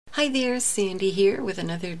Hi there, Sandy here with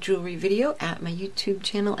another jewelry video at my YouTube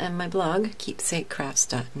channel and my blog,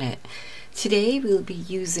 keepsakecrafts.net. Today we'll be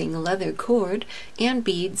using leather cord and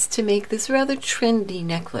beads to make this rather trendy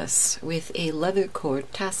necklace with a leather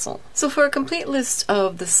cord tassel. So for a complete list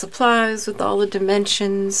of the supplies with all the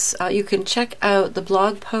dimensions, you can check out the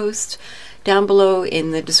blog post down below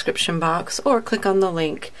in the description box or click on the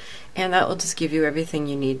link and that will just give you everything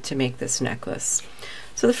you need to make this necklace.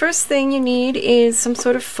 So the first thing you need is some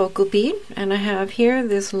sort of focal bead, and I have here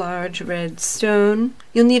this large red stone.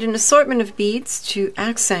 You'll need an assortment of beads to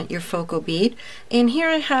accent your focal bead, and here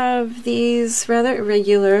I have these rather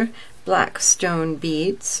irregular black stone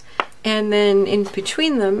beads, and then in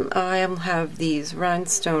between them I'll have these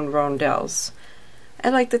rhinestone rondelles. I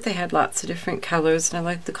like that they had lots of different colors, and I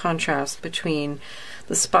like the contrast between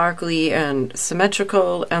the sparkly and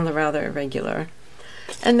symmetrical and the rather irregular.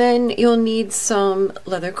 And then you'll need some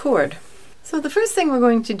leather cord. So the first thing we're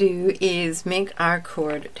going to do is make our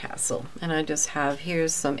cord tassel. And I just have here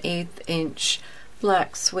some 1/8 inch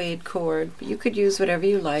black suede cord. You could use whatever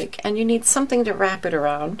you like, and you need something to wrap it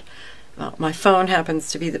around. Well, my phone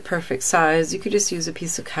happens to be the perfect size. You could just use a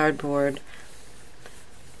piece of cardboard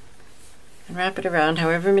and wrap it around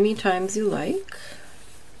however many times you like.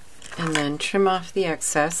 And then trim off the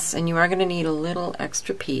excess, and you are going to need a little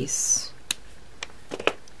extra piece.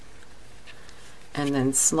 And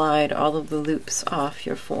then slide all of the loops off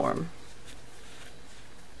your form.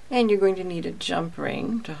 And you're going to need a jump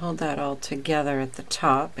ring to hold that all together at the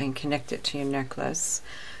top and connect it to your necklace.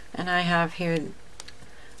 And I have here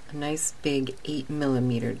a nice big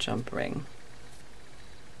 8mm jump ring.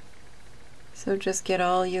 So just get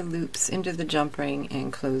all your loops into the jump ring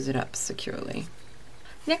and close it up securely.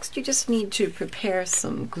 Next, you just need to prepare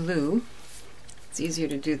some glue. It's easier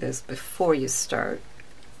to do this before you start.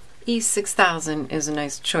 E6000 is a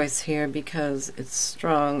nice choice here because it's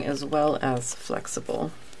strong as well as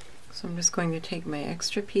flexible. So I'm just going to take my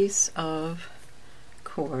extra piece of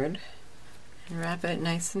cord and wrap it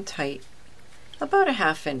nice and tight, about a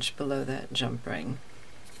 1/2 inch below that jump ring.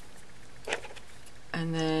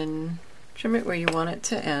 And then trim it where you want it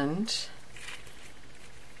to end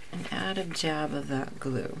and add a jab of that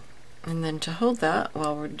glue. And then to hold that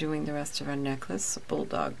while we're doing the rest of our necklace, a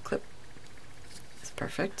bulldog clip.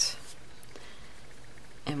 Perfect.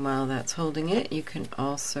 And while that's holding it, you can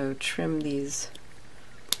also trim these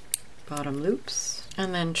bottom loops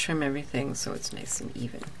and then trim everything so it's nice and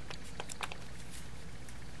even.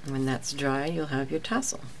 And when that's dry, you'll have your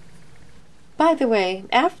tassel. By the way,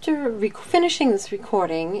 after finishing this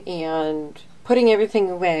recording and putting everything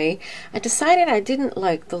away, I decided I didn't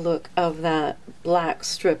like the look of that black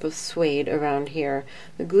strip of suede around here.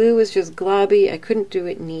 The glue was just globby, I couldn't do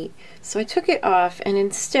it neat, so I took it off and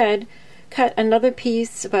instead cut another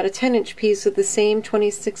piece, about a 10-inch piece with the same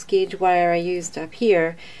 26 gauge wire I used up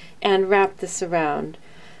here, and wrapped this around.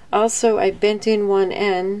 Also, I bent in one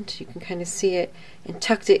end, you can kind of see it, and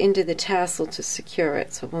tucked it into the tassel to secure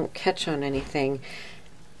it so it won't catch on anything.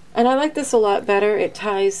 And I like this a lot better. It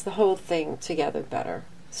ties the whole thing together better.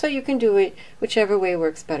 So you can do it whichever way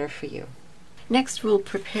works better for you. Next, we'll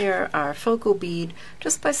prepare our focal bead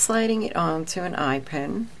just by sliding it onto an eye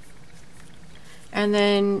pin and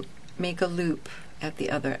then make a loop at the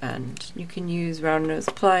other end. You can use round nose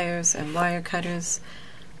pliers and wire cutters.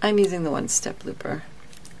 I'm using the 1-step looper.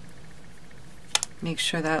 Make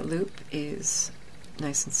sure that loop is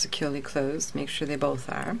nice and securely closed. Make sure they both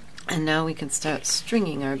are. And now we can start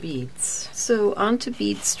stringing our beads. So onto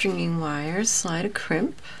bead stringing wire, slide a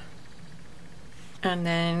crimp and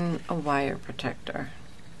then a wire protector.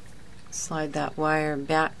 Slide that wire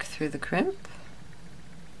back through the crimp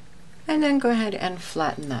and then go ahead and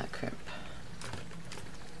flatten that crimp.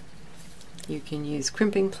 You can use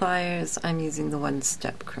crimping pliers. I'm using the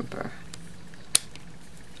 1-step crimper.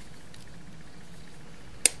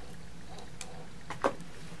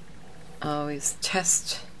 Always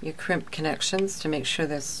test your crimp connections to make sure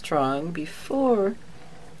they're strong before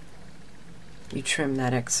you trim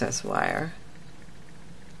that excess wire.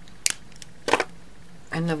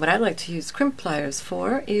 And then what I like to use crimp pliers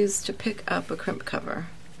for is to pick up a crimp cover,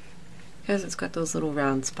 because it's got those little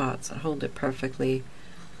round spots that hold it perfectly.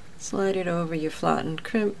 Slide it over your flattened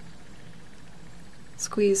crimp,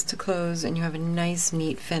 squeeze to close, and you have a nice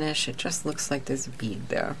neat finish. It just looks like there's a bead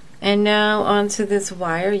there. And now onto this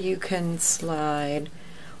wire you can slide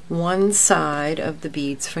one side of the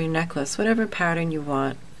beads for your necklace, whatever pattern you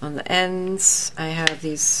want. On the ends I have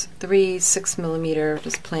these 3 6mm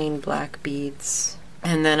just plain black beads,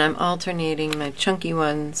 and then I'm alternating my chunky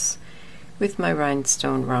ones with my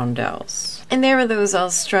rhinestone roundels. And there are those all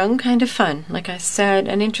strung, kind of fun. Like I said,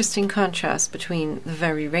 an interesting contrast between the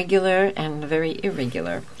very regular and the very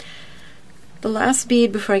irregular. The last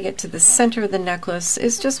bead before I get to the center of the necklace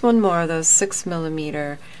is just one more of those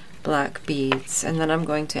 6mm black beads, and then I'm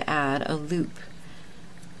going to add a loop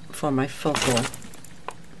for my focal,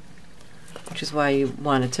 which is why you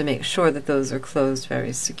wanted to make sure that those are closed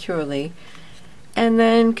very securely, and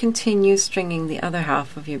then continue stringing the other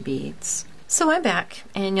half of your beads. So I'm back,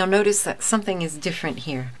 and you'll notice that something is different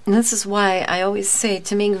here. And this is why I always say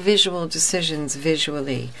to make visual decisions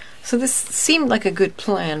visually. So this seemed like a good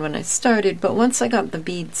plan when I started, but once I got the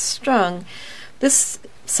beads strung, this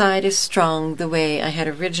side is strung the way I had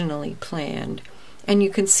originally planned. And you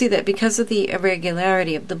can see that because of the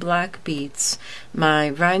irregularity of the black beads, my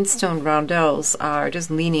rhinestone roundels are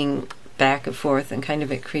just leaning back and forth and kind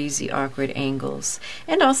of at crazy awkward angles.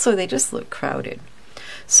 And also they just look crowded.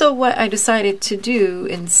 So what I decided to do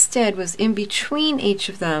instead was in between each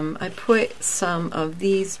of them, I put some of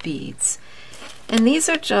these beads. And these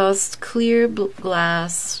are just clear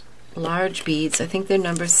glass, large beads. I think they're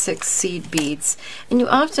number 6 seed beads. And you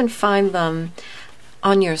often find them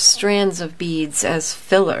on your strands of beads as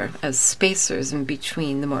filler, as spacers in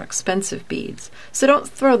between the more expensive beads. So don't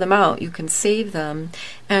throw them out. You can save them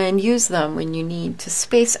and use them when you need to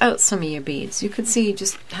space out some of your beads. You can see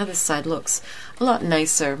just how this side looks a lot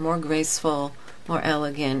nicer, more graceful, more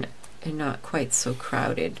elegant, and not quite so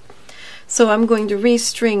crowded. So I'm going to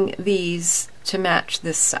restring these to match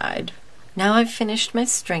this side. Now I've finished my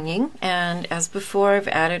stringing, and as before I've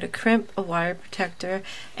added a crimp, a wire protector,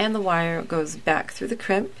 and the wire goes back through the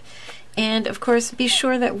crimp. And of course be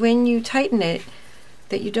sure that when you tighten it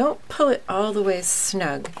that you don't pull it all the way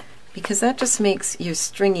snug, because that just makes your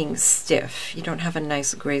stringing stiff. You don't have a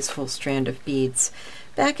nice graceful strand of beads.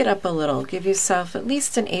 Back it up a little, give yourself at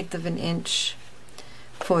least 1/8 of an inch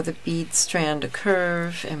for the bead strand to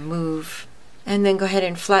curve and move. And then go ahead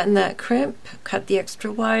and flatten that crimp, cut the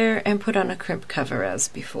extra wire, and put on a crimp cover as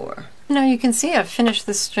before. Now you can see I've finished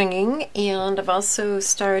the stringing, and I've also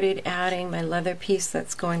started adding my leather piece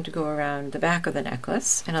that's going to go around the back of the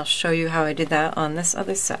necklace, and I'll show you how I did that on this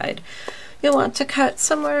other side. You'll want to cut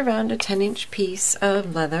somewhere around a 10-inch piece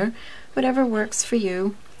of leather, whatever works for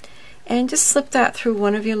you. And just slip that through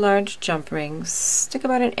one of your large jump rings. Stick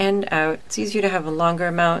about an end out. It's easier to have a longer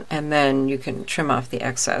amount, and then you can trim off the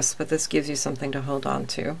excess, but this gives you something to hold on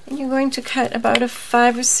to. And you're going to cut about a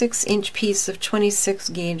 5 or 6 inch piece of 26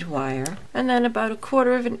 gauge wire, and then about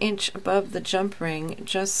 1/4 of an inch above the jump ring,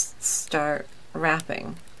 just start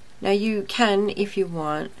wrapping. Now you can, if you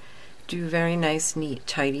want, do very nice, neat,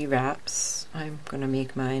 tidy wraps. I'm going to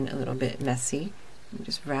make mine a little bit messy. You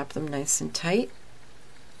just wrap them nice and tight.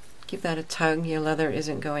 Give that a tug, your leather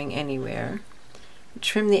isn't going anywhere.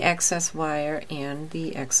 Trim the excess wire and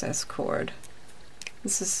the excess cord.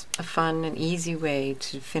 This is a fun and easy way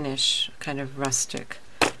to finish a kind of rustic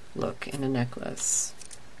look in a necklace.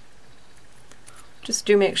 Just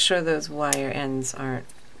do make sure those wire ends aren't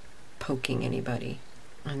poking anybody.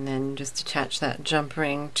 And then just attach that jump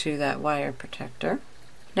ring to that wire protector.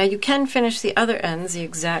 Now you can finish the other ends the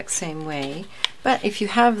exact same way, but if you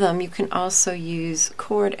have them, you can also use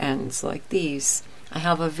cord ends like these. I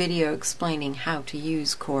have a video explaining how to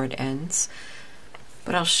use cord ends,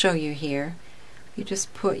 but I'll show you here. You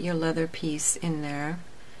just put your leather piece in there,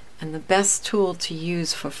 and the best tool to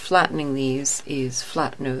use for flattening these is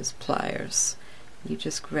flat nose pliers. You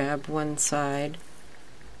just grab one side,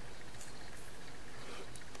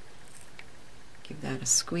 give that a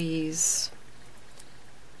squeeze,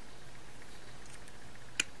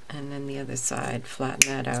 and then the other side,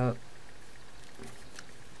 flatten that out.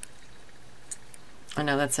 I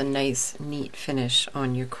know that's a nice, neat finish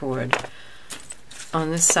on your cord.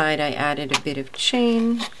 On this side I added a bit of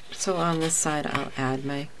chain, so on this side I'll add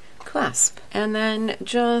my clasp. And then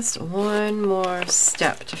just one more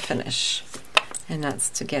step to finish, and that's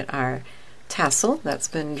to get our tassel that's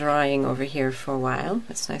been drying over here for a while.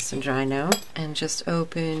 It's nice and dry now. And just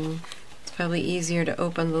open. Probably easier to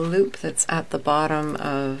open the loop that's at the bottom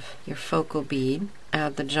of your focal bead.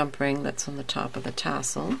 Add the jump ring that's on the top of the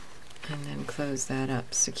tassel, and then close that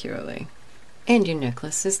up securely. And your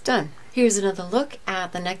necklace is done. Here's another look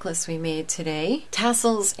at the necklace we made today.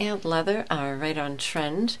 Tassels and leather are right on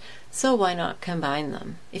trend, so why not combine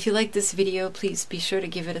them? If you like this video, please be sure to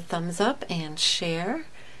give it a thumbs up and share.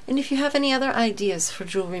 And if you have any other ideas for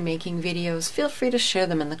jewelry making videos, feel free to share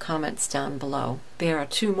them in the comments down below. There are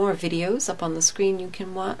 2 more videos up on the screen you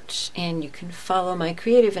can watch, and you can follow my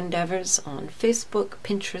creative endeavors on Facebook,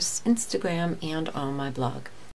 Pinterest, Instagram, and on my blog.